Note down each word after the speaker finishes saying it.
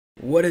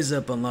What is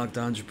up, Unlocked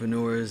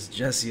Entrepreneurs?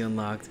 Jesse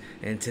Unlocked,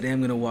 and today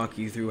I'm going to walk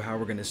you through how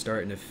we're going to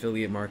start an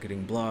affiliate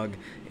marketing blog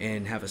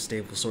and have a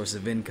stable source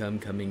of income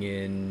coming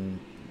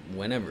in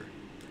whenever.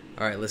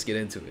 All right, let's get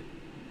into it.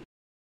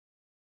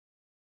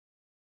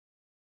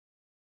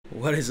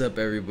 What is up,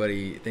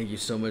 everybody? Thank you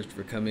so much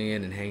for coming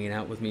in and hanging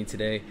out with me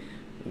today.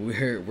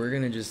 We're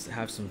gonna just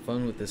have some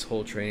fun with this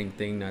whole training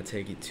thing, not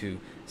take it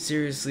too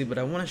seriously, but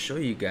I want to show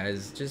you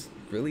guys just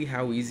really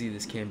how easy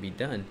this can be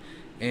done.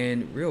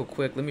 And real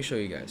quick, let me show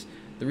you guys.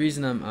 The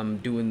reason I'm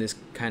doing this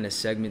kind of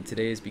segment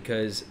today is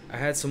because I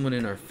had someone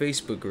in our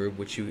Facebook group,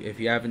 which if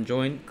you haven't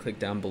joined, click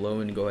down below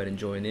and go ahead and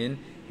join in,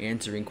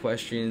 answering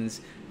questions,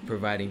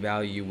 providing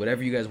value,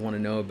 whatever you guys want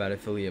to know about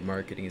affiliate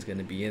marketing is going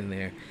to be in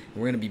there. And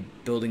we're going to be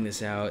building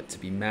this out to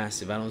be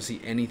massive. I don't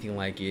see anything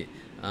like it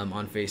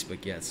on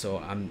Facebook yet, so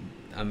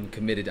I'm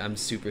committed. I'm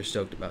super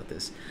stoked about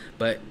this.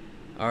 But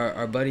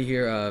our buddy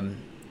here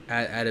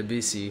at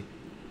Abisi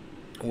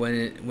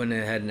went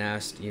ahead and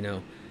asked,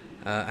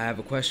 I have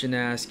a question to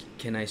ask.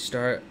 Can I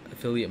start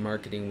affiliate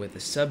marketing with a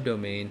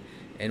subdomain,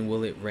 and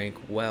will it rank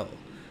well?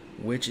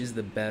 Which is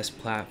the best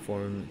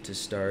platform to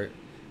start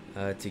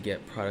to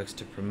get products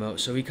to promote?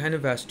 So he kind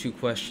of asked two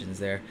questions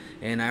there,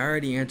 and I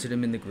already answered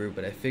him in the group,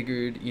 but I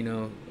figured,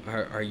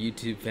 our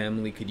YouTube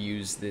family could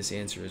use this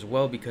answer as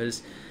well,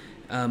 because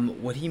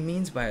what he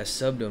means by a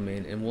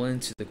subdomain, and we'll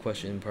into the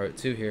question in part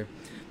two here,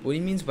 what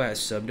he means by a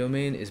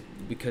subdomain is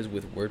because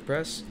with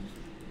WordPress,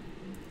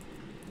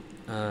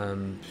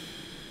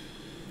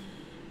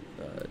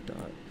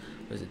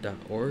 was it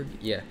 .org?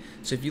 Yeah.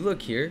 So if you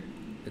look here,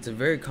 it's a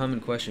very common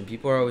question.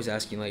 People are always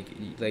asking,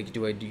 like,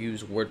 do I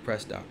use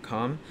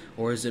WordPress.com,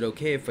 or is it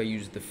okay if I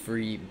use the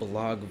free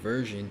blog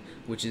version,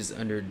 which is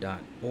under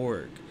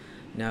 .org?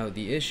 Now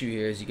the issue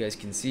here, as you guys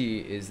can see,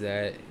 is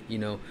that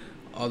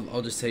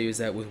I'll just tell you is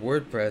that with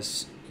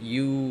WordPress,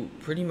 you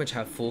pretty much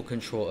have full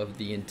control of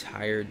the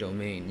entire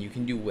domain. You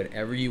can do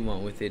whatever you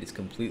want with it. It's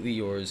completely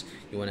yours.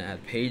 You want to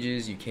add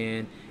pages, you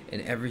can,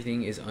 and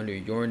everything is under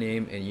your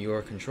name and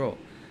your control.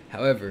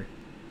 However,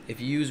 if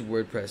you use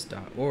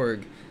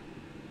WordPress.org,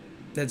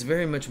 that's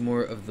very much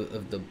more of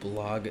the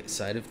blog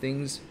side of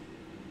things.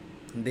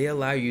 They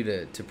allow you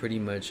to pretty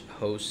much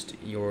host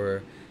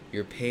your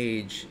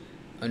page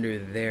under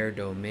their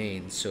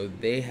domain, so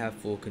they have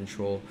full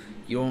control.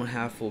 You don't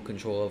have full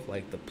control of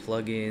like the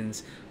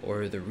plugins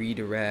or the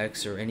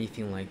redirects or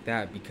anything like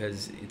that,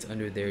 because it's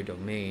under their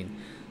domain.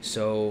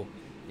 So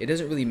it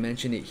doesn't really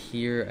mention it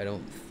here, I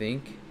don't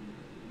think.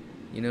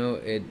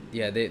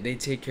 They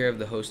take care of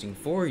the hosting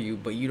for you,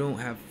 but you don't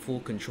have full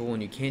control,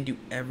 and you can't do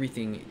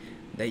everything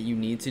that you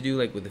need to do,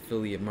 like with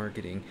affiliate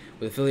marketing.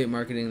 With affiliate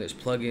marketing, there's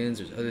plugins,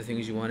 there's other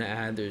things you want to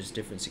add, there's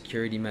different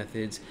security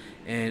methods,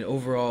 and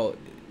overall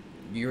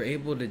you're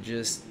able to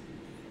just,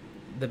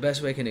 the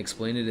best way I can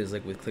explain it is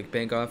like with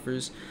ClickBank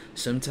offers.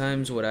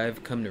 Sometimes what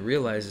I've come to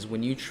realize is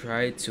when you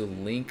try to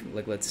link,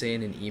 like let's say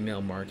in an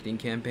email marketing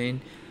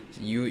campaign,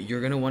 you're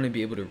going to want to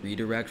be able to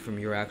redirect from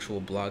your actual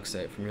blog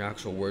site, from your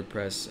actual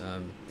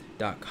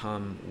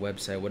WordPress.com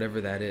website, whatever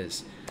that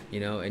is,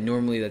 and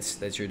normally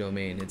that's your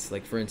domain. It's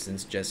like, for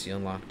instance,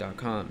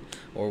 jesseunlocked.com,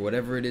 or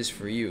whatever it is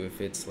for you.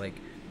 If it's like,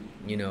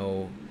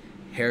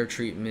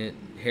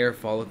 hair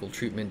follicle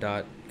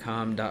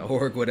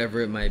treatment.com.org,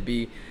 whatever it might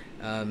be,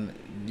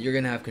 you're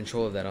gonna have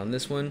control of that. On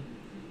this one,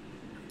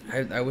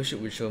 I wish it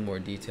would show a more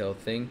detailed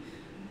thing,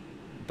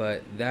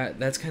 but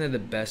that's kind of the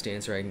best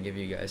answer I can give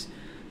you guys.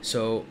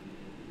 So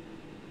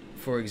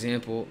for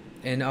example,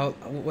 and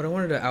what I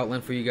wanted to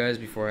outline for you guys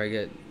before I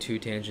get too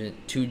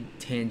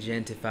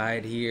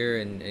tangentified here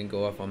and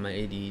go off on my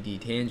ADD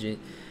tangent,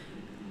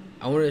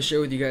 I wanted to share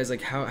with you guys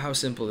like how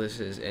simple this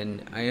is.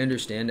 And I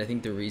understand, I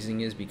think the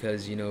reasoning is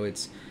because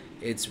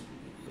it's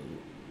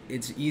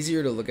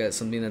easier to look at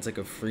something that's like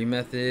a free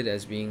method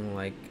as being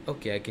like,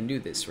 okay, I can do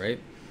this,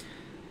 right?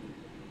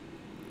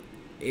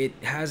 It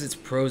has its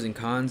pros and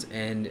cons,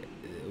 and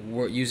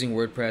using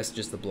WordPress,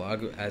 just the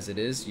blog as it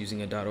is,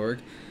 using a .org,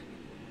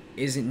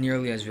 isn't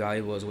nearly as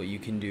valuable as what you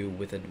can do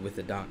with a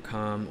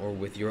 .com or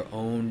with your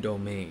own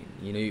domain.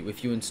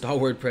 If you install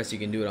WordPress, you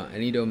can do it on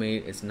any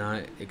domain. It's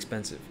not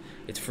expensive.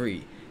 It's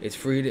free. It's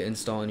free to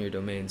install on your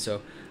domain.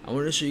 So I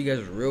wanted to show you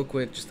guys real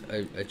quick just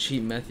a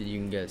cheap method you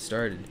can get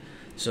started.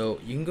 So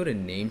you can go to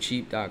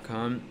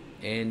Namecheap.com,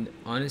 and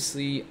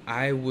honestly,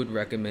 I would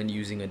recommend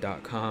using a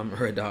 .com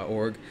or a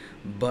 .org,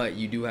 but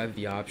you do have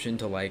the option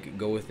to like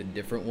go with a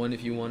different one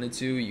if you wanted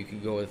to. You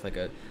could go with like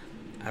I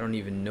don't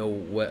even know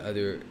what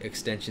other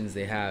extensions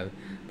they have,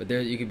 but there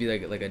you could be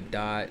like a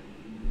dot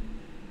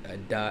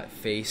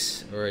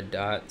face, or a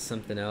dot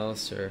something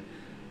else, or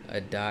a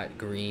dot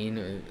green,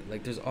 or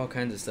like there's all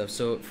kinds of stuff.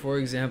 So for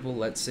example,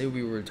 let's say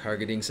we were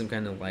targeting some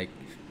kind of like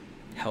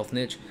health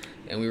niche,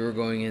 and we were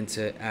going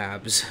into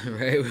abs,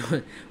 right? We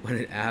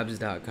went at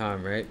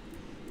abs.com, right?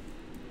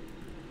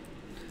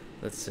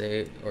 Let's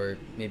say, or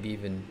maybe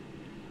even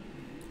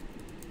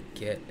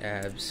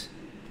getabs.com.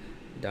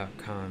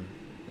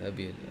 That'd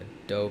be a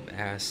dope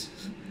ass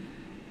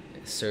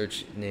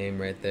search name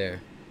right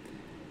there.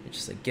 You're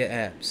just like, get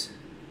abs,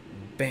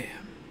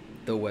 bam,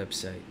 the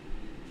website.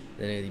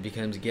 Then it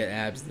becomes Get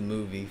Abs the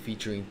movie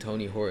featuring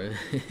Tony Horton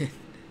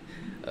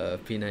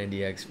of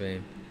P90X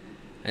fame.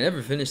 I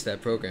never finished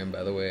that program,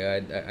 by the way.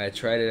 I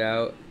tried it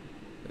out.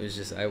 It was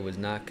just I was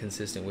not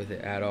consistent with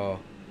it at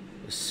all.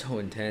 It was so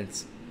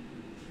intense.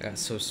 I got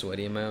so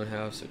sweaty in my own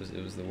house. It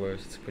was the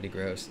worst. It's pretty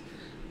gross.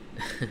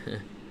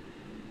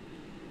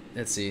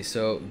 Let's see.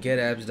 So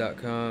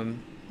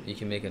getabs.com, you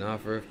can make an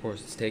offer. Of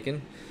course, it's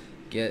taken.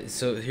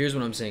 So here's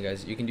what I'm saying,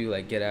 guys. You can do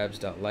like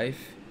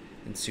getabs.life.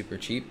 It's super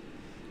cheap.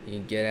 You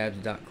can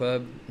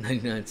getabs.club,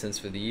 99 cents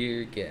for the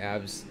year.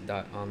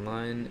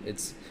 Getabs.online.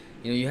 It's,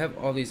 you have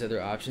all these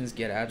other options.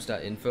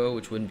 Getabs.info,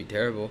 which wouldn't be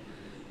terrible.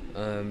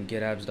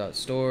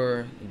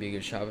 Getabs.store would be a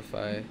good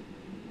Shopify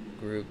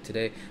group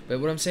today. But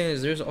what I'm saying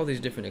is there's all these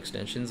different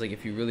extensions. Like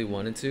if you really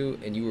wanted to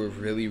and you were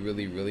really,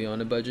 really, really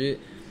on a budget,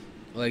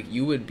 like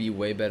you would be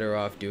way better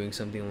off doing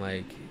something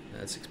like,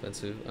 that's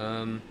expensive.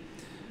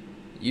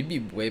 You'd be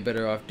way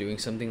better off doing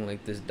something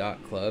like this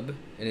 .club,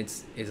 and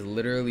it's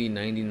literally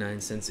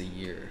 99 cents a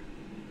year.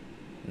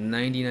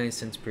 99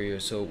 cents per year.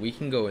 So we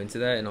can go into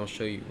that and I'll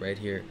show you right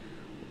here.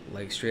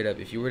 Like straight up,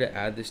 if you were to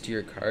add this to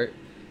your cart,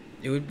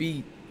 it would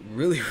be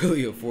really,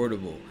 really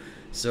affordable.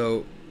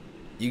 So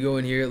you go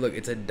in here, look,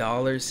 it's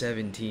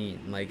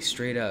 $1.17. Like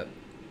straight up,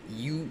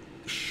 you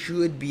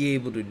should be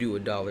able to do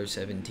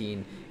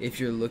 $1.17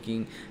 if you're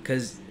looking,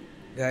 because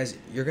guys,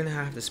 you're gonna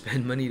have to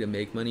spend money to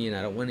make money, and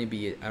I don't want to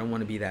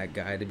be that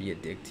guy to be a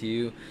dick to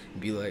you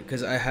and be like,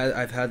 because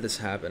I've had this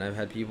happen. I've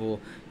had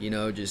people,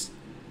 just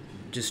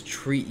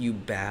treat you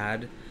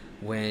bad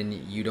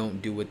when you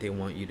don't do what they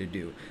want you to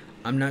do.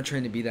 I'm not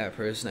trying to be that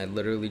person. I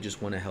literally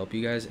just want to help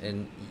you guys,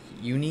 and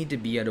you need to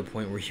be at a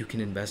point where you can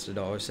invest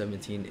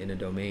 $1.17 in a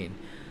domain.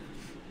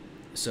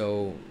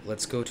 So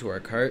let's go to our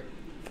cart,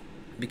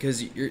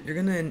 because you're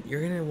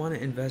gonna want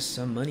to invest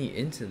some money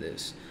into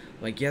this.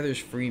 Like, yeah, there's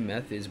free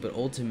methods, but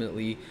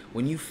ultimately,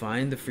 when you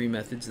find the free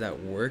methods that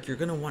work, you're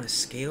gonna want to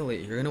scale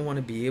it. You're gonna want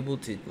to be able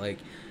to, like,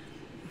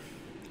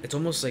 it's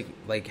almost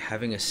like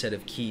having a set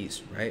of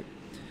keys, right?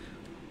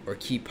 Or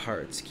key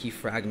parts, key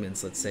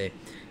fragments, let's say,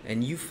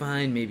 and you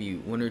find maybe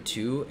one or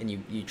two, and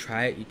you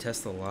try it, you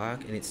test the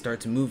lock, and it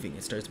starts moving,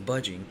 it starts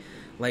budging.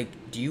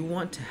 Like, do you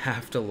want to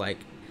have to like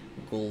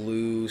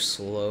glue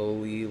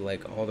slowly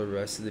like all the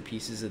rest of the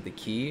pieces of the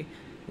key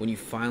when you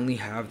finally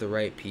have the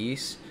right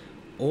piece?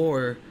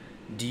 Or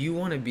do you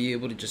want to be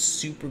able to just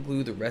super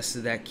glue the rest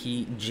of that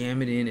key,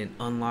 jam it in, and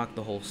unlock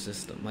the whole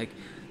system? Like,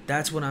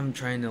 that's what I'm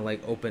trying to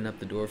like open up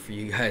the door for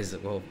you guys.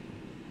 Well,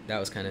 that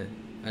was kind of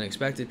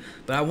unexpected,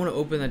 but I want to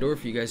open that door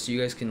for you guys so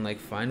you guys can like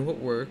find what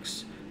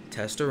works,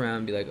 test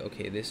around, be like,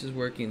 okay, this is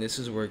working,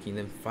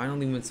 then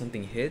finally when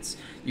something hits,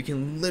 you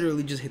can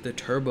literally just hit the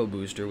turbo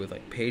booster with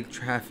like paid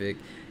traffic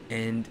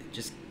and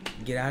just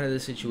get out of the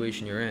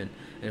situation you're in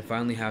and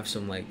finally have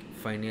some like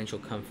financial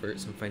comfort,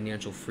 some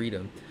financial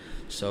freedom.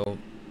 So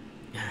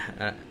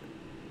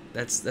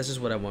that's just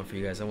what I want for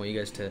you guys. I want you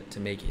guys to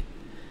make it.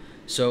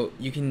 So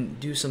you can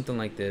do something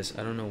like this.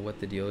 I don't know what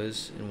the deal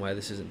is and why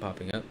this isn't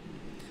popping up,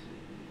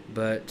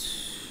 but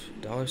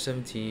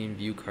 $1.17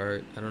 view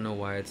cart. I don't know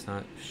why it's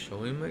not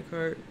showing my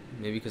cart.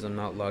 Maybe because I'm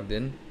not logged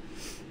in.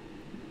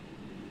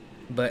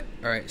 But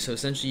alright, so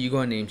essentially you go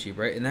on Namecheap,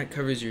 right? And that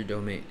covers your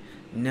domain.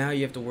 Now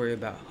you have to worry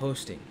about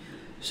hosting.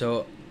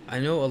 So I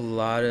know a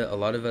lot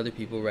of other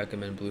people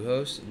recommend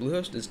Bluehost.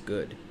 Bluehost is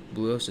good.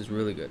 Bluehost is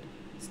really good.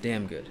 It's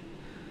damn good.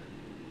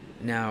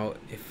 Now,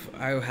 if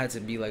I had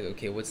to be like,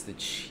 okay, what's the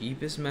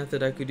cheapest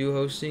method I could do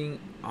hosting?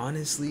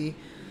 Honestly,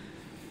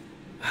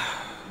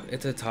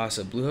 it's a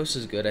toss-up. Bluehost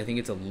is good. I think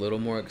it's a little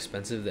more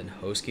expensive than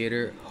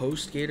HostGator.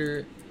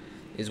 HostGator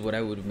is what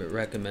I would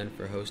recommend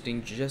for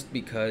hosting, just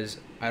because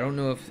I don't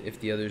know if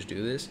the others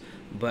do this,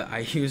 but I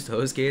used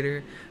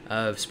HostGator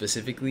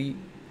specifically,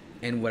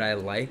 and what I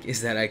like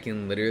is that I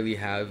can literally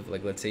have,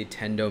 like, let's say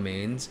 10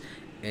 domains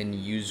and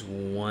use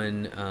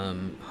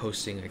one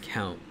hosting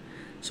account.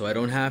 So I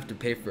don't have to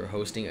pay for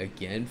hosting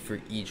again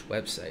for each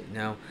website.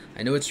 Now,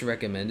 I know it's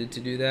recommended to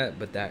do that,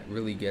 but that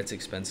really gets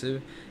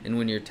expensive. And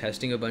when you're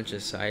testing a bunch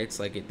of sites,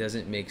 like, it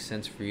doesn't make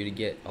sense for you to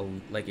get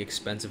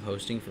expensive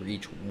hosting for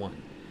each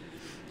one.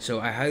 So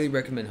I highly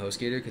recommend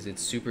HostGator because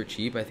it's super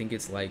cheap. I think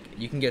it's like,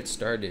 you can get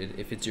started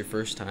if it's your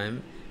first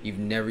time, you've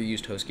never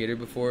used HostGator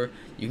before,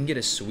 you can get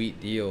a sweet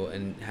deal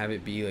and have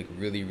it be like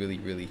really, really,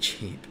 really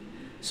cheap.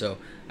 So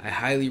I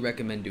highly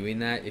recommend doing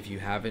that if you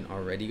haven't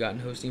already gotten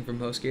hosting from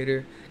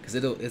HostGator, because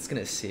it's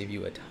gonna save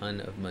you a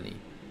ton of money.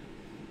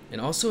 And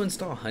also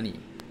install Honey.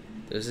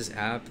 There's this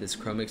app, this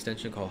Chrome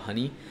extension called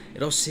Honey.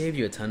 It'll save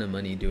you a ton of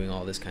money doing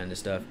all this kind of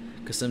stuff,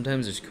 because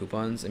sometimes there's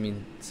coupons. I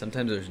mean,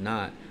 sometimes there's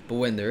not, but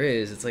when there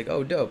is, it's like,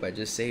 oh dope, I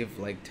just saved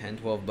like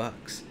 10-12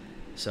 bucks.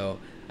 So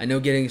I know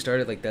getting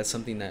started, like, that's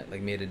something that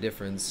like made a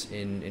difference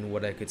in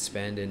what I could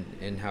spend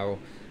and how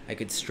I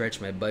could stretch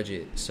my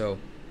budget. So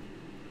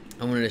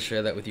I wanted to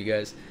share that with you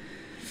guys.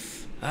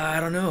 I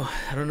don't know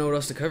what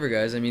else to cover,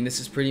 guys. I mean, this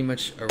is pretty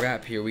much a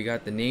wrap here. We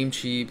got the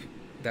Namecheap.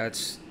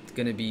 That's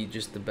gonna be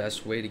just the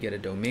best way to get a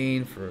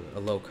domain for a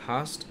low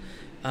cost.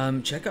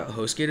 Check out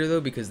HostGator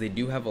though, because they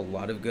do have a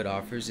lot of good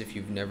offers if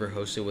you've never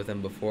hosted with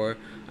them before.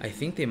 I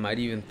think they might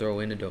even throw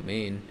in a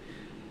domain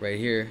right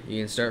here.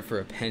 You can start for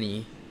a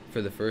penny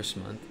for the first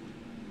month,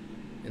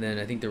 and then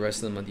I think the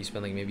rest of the month you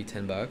spend like maybe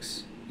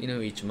 $10, you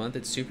know, each month.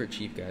 It's super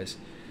cheap, guys.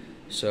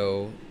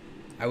 So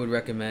I would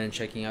recommend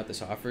checking out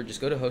this offer. Just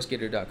go to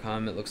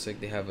HostGator.com. It looks like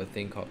they have a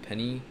thing called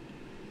penny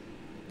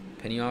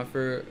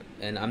offer,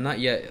 and I'm not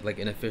yet like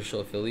an official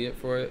affiliate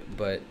for it,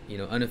 but you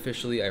know,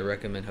 unofficially I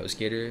recommend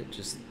HostGator.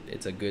 Just,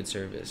 it's a good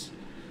service.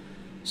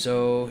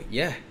 So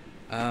yeah,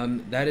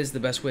 that is the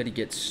best way to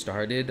get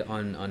started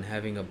on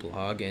having a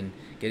blog and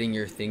getting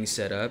your things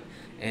set up.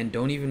 And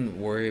don't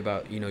even worry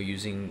about, you know,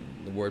 using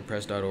the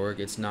WordPress.org.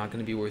 It's not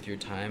going to be worth your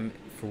time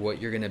for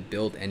what you're going to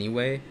build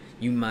anyway.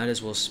 You might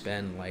as well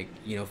spend like,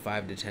 you know,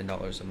 $5 to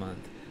 $10 a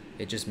month.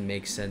 It just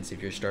makes sense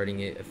if you're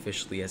starting it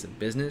officially as a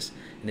business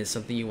and it's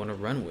something you want to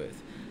run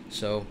with.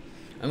 So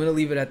I'm going to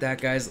leave it at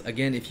that, guys.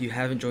 Again, if you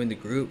haven't joined the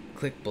group,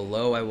 click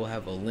below. I will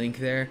have a link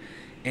there,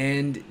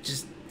 and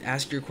just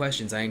ask your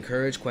questions. I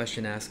encourage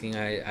question asking.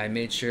 I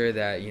made sure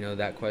that, you know,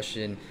 that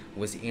question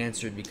was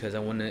answered because I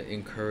want to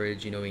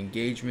encourage, you know,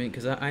 engagement,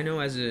 because I know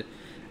as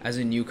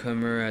a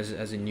newcomer,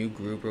 as a new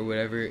group or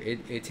whatever,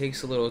 it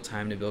takes a little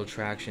time to build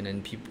traction,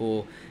 and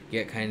people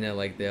get kind of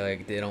like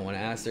they don't want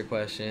to ask their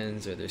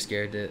questions, or they're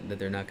scared that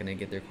they're not going to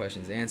get their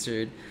questions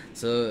answered.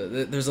 So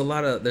there's a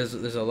lot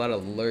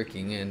of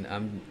lurking, and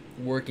I'm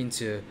working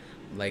to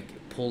like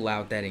pull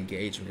out that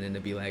engagement and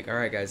to be like, all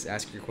right guys,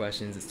 ask your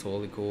questions. It's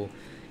totally cool.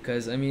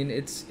 Because I mean,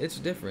 it's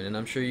different, and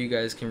I'm sure you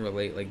guys can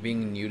relate. Like,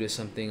 being new to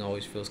something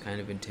always feels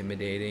kind of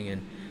intimidating,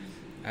 and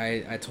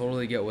I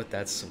totally get what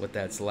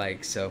that's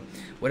like. So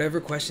whatever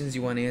questions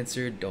you want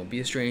answered, don't be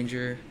a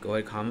stranger. Go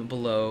ahead, comment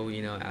below,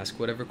 you know, ask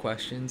whatever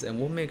questions, and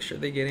we'll make sure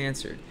they get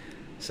answered.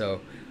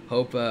 So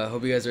hope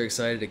you guys are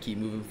excited to keep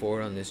moving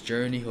forward on this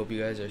journey. Hope you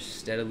guys are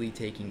steadily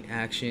taking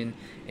action,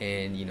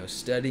 and, you know,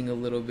 studying a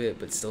little bit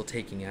but still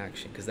taking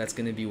action, because that's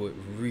going to be what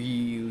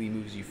really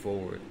moves you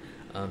forward.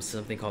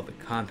 Something called The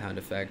Compound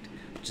Effect,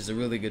 which is a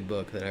really good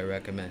book that I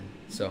recommend.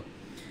 So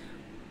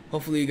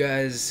hopefully you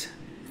guys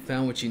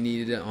found what you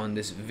needed on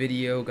this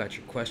video, got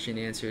your question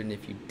answered, and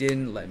if you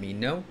didn't, let me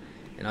know,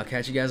 and I'll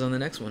catch you guys on the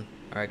next one.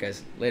 Alright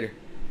guys, later.